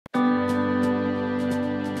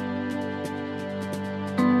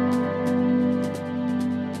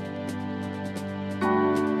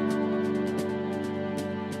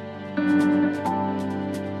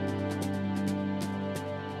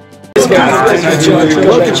Today's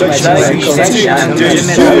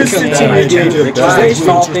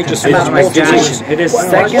topic is about motivation. It is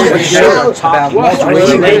second show about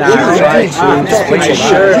motivation. Which is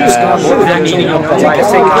sure that meaning of the like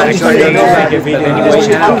psychotic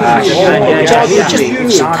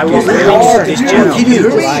I will record this channel. Can you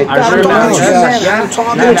hurry?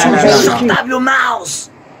 Shut up your mouth!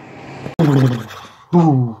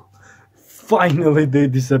 Finally they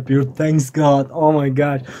disappeared, thanks God. Oh my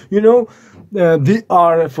God, you know, they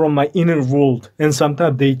are from my inner world, and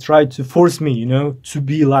sometimes they try to force me, you know, to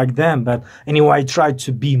be like them. But anyway, I try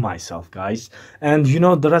to be myself, guys. And you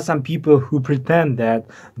know, there are some people who pretend that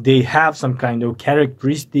they have some kind of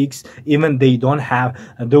characteristics, even they don't have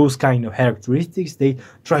those kind of characteristics. They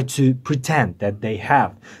try to pretend that they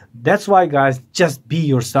have. That's why, guys, just be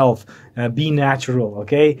yourself, be natural,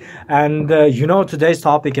 okay? And you know, today's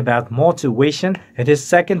topic about motivation. It is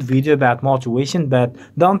second video about motivation, but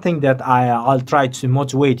don't think that I'll try to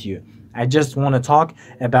motivate you. I just want to talk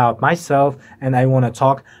about myself, and I want to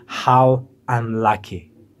talk how I'm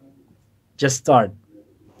lucky. Just start.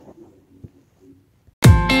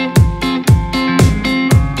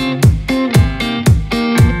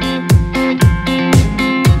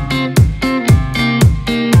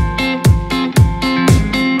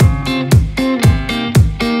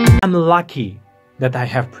 I'm lucky that I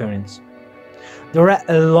have parents. There are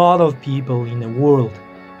a lot of people in the world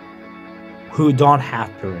who don't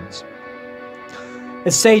have parents.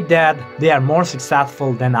 It's said that they are more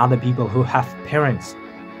successful than other people who have parents.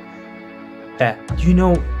 But you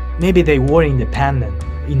know, maybe they were independent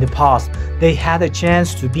in the past. They had a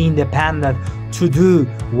chance to be independent, to do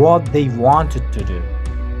what they wanted to do.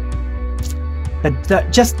 But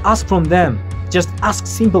just ask from them. Just ask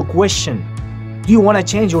simple question. Do you want to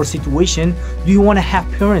change your situation? Do you want to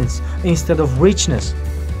have parents instead of richness?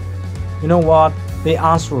 You know what? They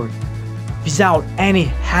answered without any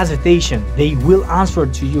hesitation. They will answer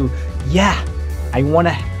to you, yeah, I want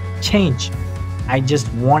to change. I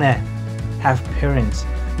just want to have parents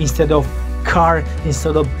instead of car,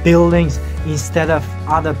 instead of buildings, instead of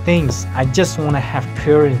other things. I just want to have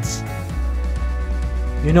parents.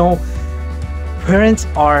 You know, parents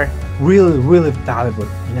are really valuable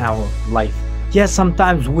in our life. Yes,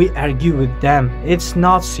 sometimes we argue with them. It's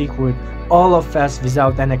not secret. All of us,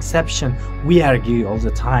 without an exception, we argue all the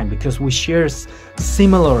time because we share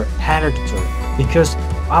similar character. Because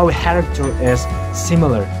our character is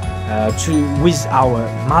similar with our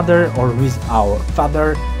mother or with our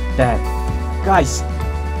father. That, guys,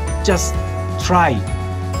 just try.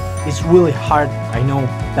 It's really hard, I know,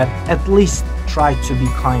 but at least try to be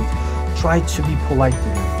kind. Try to be polite to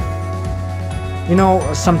them. You know,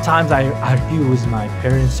 sometimes I argue with my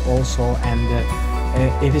parents also, and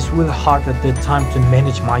it is really hard at that time to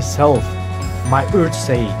manage myself. My urge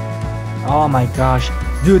say, oh my gosh,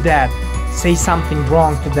 do that, say something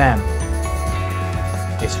wrong to them.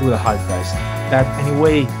 It's really hard, guys. But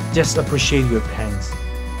anyway, just appreciate your parents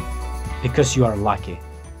because you are lucky.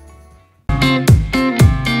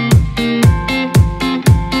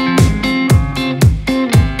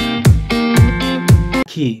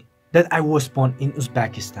 Key that I was born in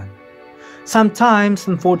Uzbekistan. Sometimes,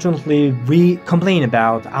 unfortunately, we complain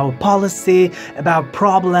about our policy, about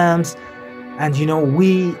problems, and you know,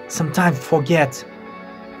 we sometimes forget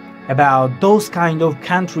about those kind of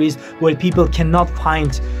countries where people cannot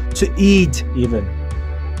find to eat even.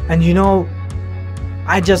 And you know,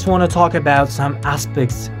 I just want to talk about some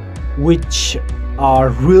aspects which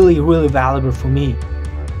are really valuable for me.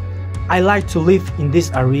 I like to live in this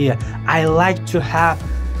area. I like to have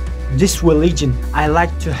this religion. I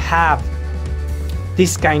like to have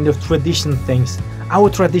this kind of tradition things. Our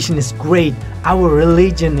tradition is great. Our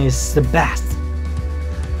religion is the best.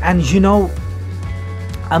 And you know,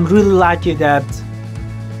 I'm really lucky that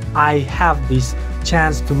I have this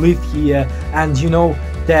chance to live here. And you know,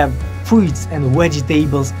 the fruits and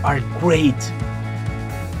vegetables are great.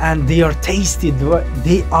 And they are tasty.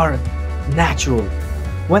 They are natural.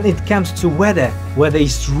 When it comes to weather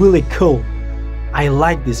is really cold. I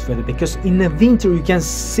like this weather because in the winter you can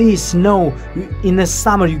see snow, in the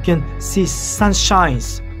summer you can see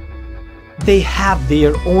sunshines. They have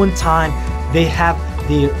their own time, they have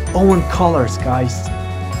their own colors, guys.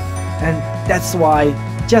 And that's why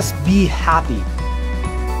just be happy.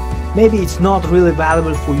 Maybe it's not really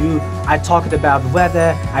valuable for you. I talked about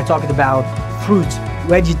weather, I talked about fruits,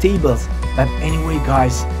 vegetables, but anyway,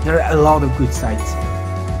 guys, there are a lot of good sides.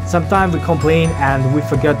 Sometimes we complain and we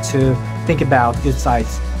forget to think about good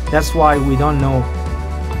sides. That's why we don't know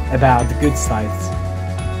about the good sides.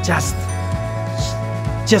 Just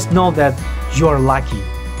know that you're lucky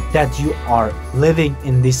that you are living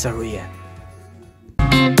in this area.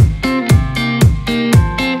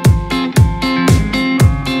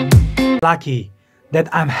 Lucky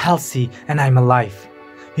that I'm healthy and I'm alive.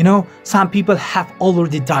 You know, some people have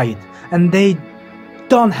already died and they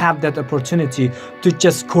don't have that opportunity to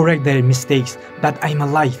just correct their mistakes, but I'm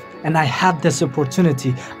alive and I have this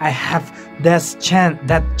opportunity. I have this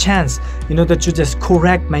chance, you know, that to just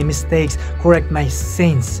correct my mistakes, correct my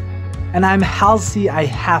sins. And I'm healthy. I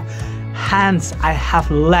have hands, I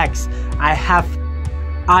have legs, I have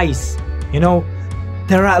eyes. You know,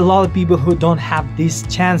 there are a lot of people who don't have this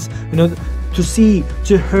chance, you know, to see,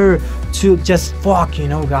 to hear, to just walk, you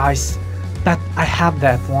know, guys. But I have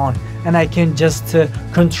that one, and I can just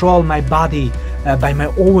control my body by my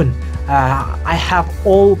own. I have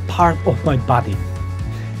all part of my body,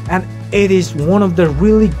 and it is one of the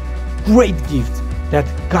really great gifts that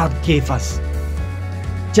God gave us.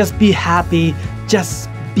 Just be happy, just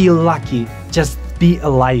be lucky, just be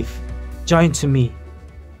alive. Join to me.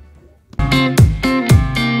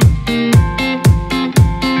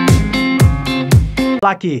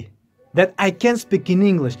 Lucky that I can speak in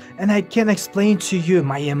English and I can explain to you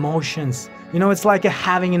my emotions. You know, it's like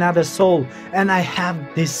having another soul, and I have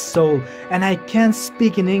this soul, and I can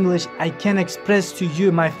speak in English. I can express to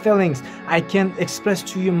you my feelings. I can express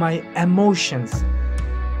to you my emotions.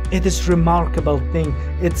 It is a remarkable thing.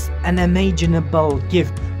 It's an unimaginable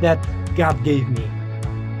gift that God gave me.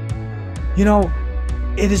 You know,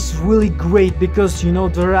 it is really great because, you know,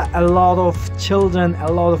 there are a lot of children,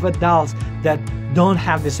 a lot of adults that don't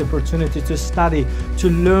have this opportunity to study, to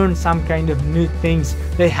learn some kind of new things.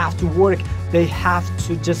 They have to work, they have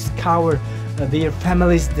to just cover their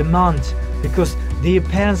family's demand because their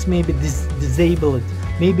parents may be disabled.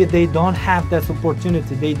 Maybe they don't have that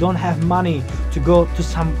opportunity, they don't have money to go to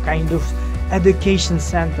some kind of education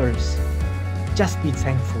centers. Just be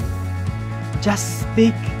thankful. Just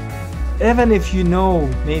speak. Even if you know,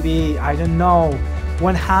 maybe, I don't know,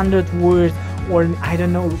 100 words or I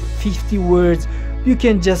don't know, 50 words, you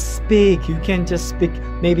can just speak. You can just speak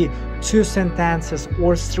maybe 2 sentences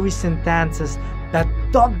or 3 sentences. But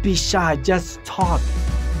don't be shy, just talk.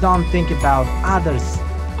 Don't think about others.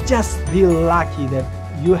 Just be lucky that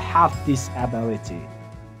you have this ability.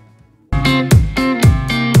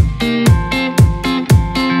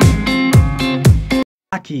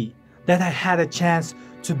 Lucky that I had a chance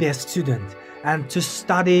to be a student and to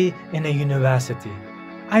study in a university.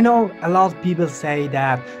 I know a lot of people say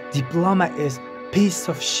that diploma is piece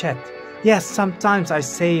of shit. Yes, sometimes I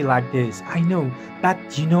say like this, I know, but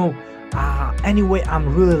you know, anyway,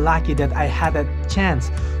 I'm really lucky that I had a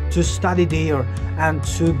chance to study there and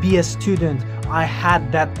to be a student. I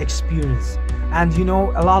had that experience. And you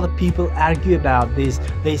know, a lot of people argue about this.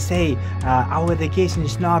 They say our education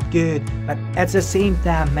is not good, but at the same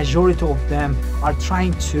time, majority of them are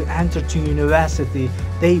trying to enter to university.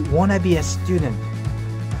 They want to be a student.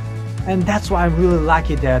 And that's why I'm really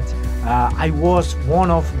lucky that I was one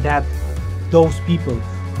of those people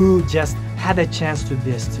who just had a chance to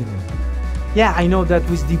be a student. Yeah, I know that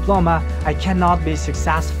with diploma I cannot be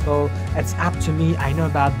successful. It's up to me, I know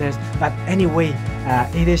about this, but anyway,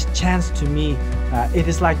 it is chance to me. It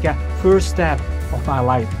is like a first step of my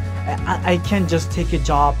life. I can just take a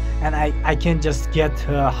job and I can just get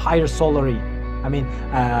a higher salary. I mean,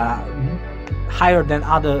 higher than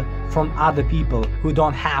from other people who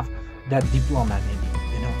don't have that diploma, maybe,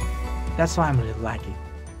 you know. That's why I'm really lucky.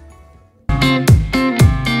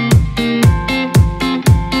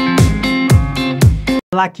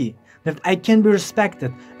 Lucky that I can be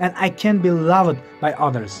respected and I can be loved by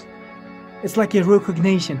others. It's like a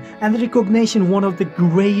recognition, and recognition one of the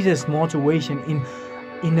greatest motivation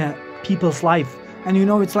in a people's life. And you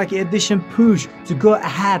know, it's like an addition push to go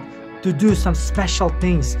ahead to do some special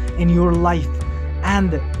things in your life,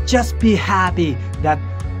 and just be happy that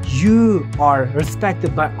you are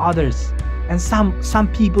respected by others. And some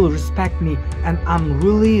people respect me, and I'm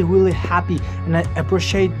really happy, and I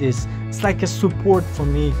appreciate this. It's like a support for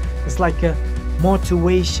me. It's like a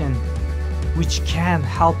motivation which can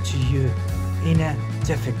help to you in a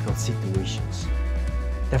difficult situations.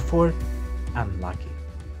 Therefore, I'm lucky.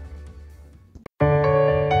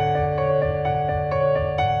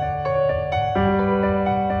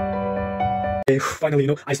 Finally, you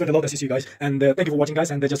know, I spread a lot of this to you guys, and thank you for watching, guys,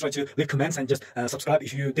 and just try to leave comments and just subscribe.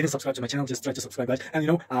 If you didn't subscribe to my channel, just try to subscribe, guys. And you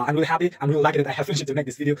know, I'm really happy, I'm really lucky that I have finished to make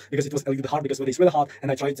this video, because it was a little bit hard, because it's really hard, and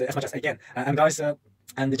I tried as much as I can. And guys,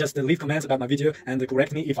 and just leave comments about my video and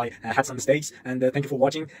correct me if I had some mistakes, and thank you for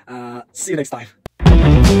watching. See you next time.